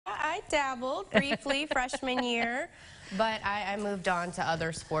I dabbled briefly freshman year, but I moved on to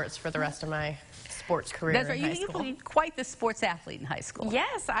other sports for the rest of my sports career That's right. in high school. You were quite the sports athlete in high school.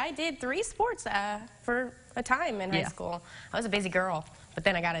 Yes, I did 3 sports for a time in high school. I was a busy girl, but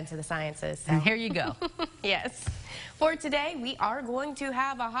then I got into the sciences. So. And here you go. Yes. For today, we are going to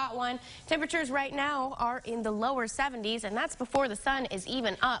have a hot one. Temperatures right now are in the lower 70s, and that's before the sun is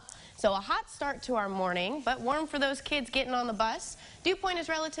even up. So a hot start to our morning, but warm for those kids getting on the bus. Dew point is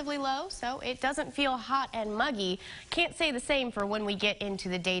relatively low, so it doesn't feel hot and muggy. Can't say the same for when we get into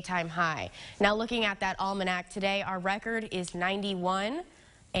the daytime high. Now looking at that almanac today, our record is 91.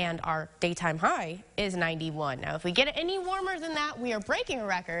 And our daytime high is 91. Now, if we get any warmer than that, we are breaking a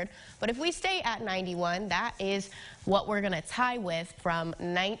record. But if we stay at 91, that is what we're going to tie with from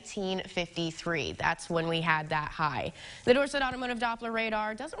 1953. That's when we had that high. The Dorsett Automotive Doppler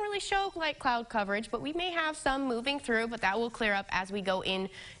radar doesn't really show light cloud coverage, but we may have some moving through, but that will clear up as we go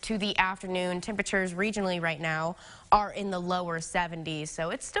into the afternoon. Temperatures regionally right now are in the lower 70s, so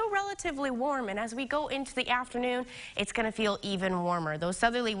it's still relatively warm, and as we go into the afternoon, it's going to feel even warmer. Those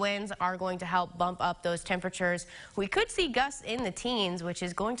southerly winds are going to help bump up those temperatures. We could see gusts in the teens, which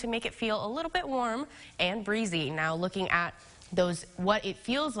is going to make it feel a little bit warm and breezy. Now looking at those what it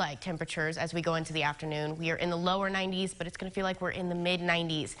feels like temperatures as we go into the afternoon, we are in the lower 90s, but it's going to feel like we're in the mid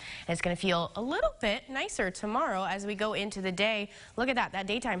 90s. And it's going to feel a little bit nicer tomorrow as we go into the day. Look at that. That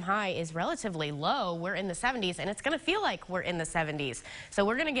daytime high is relatively low. We're in the 70s, and it's going to feel like we're in the 70s. So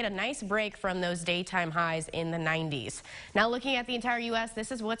we're going to get a nice break from those daytime highs in the 90s. Now looking at the entire U.S.,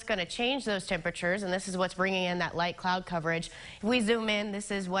 this is what's going to change those temperatures, and this is what's bringing in that light cloud coverage. If we zoom in,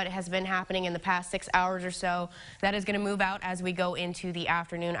 this is what has been happening in the past 6 hours or so. That is going to move out as we go into the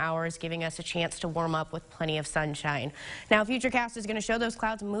afternoon hours, giving us a chance to warm up with plenty of sunshine. Now, Futurecast is going to show those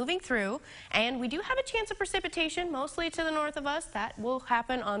clouds moving through, and we do have a chance of precipitation, mostly to the north of us. That will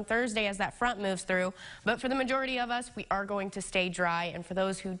happen on Thursday as that front moves through. But for the majority of us, we are going to stay dry, and for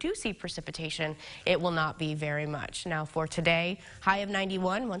those who do see precipitation, it will not be very much. Now, for today, high of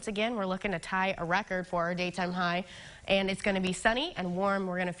 91. Once again, we're looking to tie a record for our daytime high. And it's going to be sunny and warm.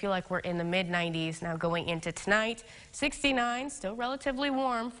 We're going to feel like we're in the mid-90s. Now going into tonight, 69, still relatively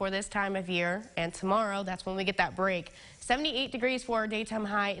warm for this time of year. And tomorrow, that's when we get that break. 78 degrees for our daytime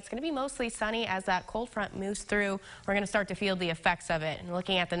high. It's going to be mostly sunny as that cold front moves through. We're going to start to feel the effects of it. And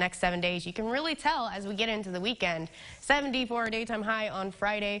looking at the next 7 days, you can really tell as we get into the weekend. 70 for our daytime high on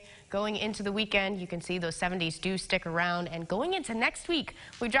Friday. Going into the weekend, you can see those 70s do stick around. And going into next week,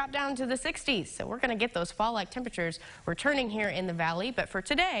 we drop down to the 60s. So we're going to get those fall-like temperatures returning here in the valley. But for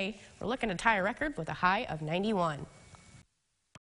today, we're looking to tie a record with a high of 91.